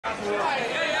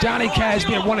Johnny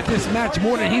Kashmere wanted this match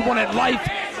more than he wanted life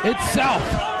itself.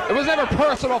 It was never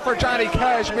personal for Johnny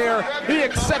Kashmere. He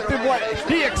accepted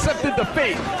the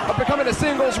fate of becoming a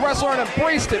singles wrestler and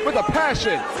embraced it with a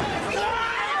passion.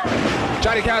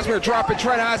 Johnny Kashmere dropping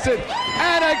Trent Acid,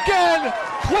 and again,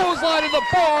 clothesline in the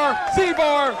bar,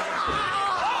 ZBarr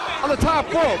on the top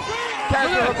rope.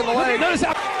 Kashmere hooking the leg. Notice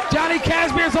how Johnny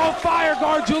Kashmere's on fire,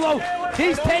 Gargiulo.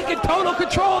 He's taking total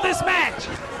control of this match.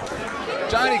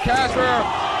 Johnny Kashmere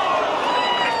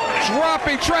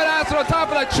dropping Trent Acid on top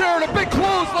of that chair and a big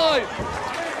clothesline.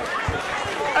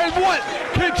 And what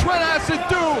can Trent Acid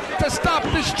do to stop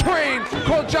this train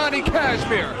called Johnny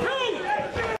Kashmere?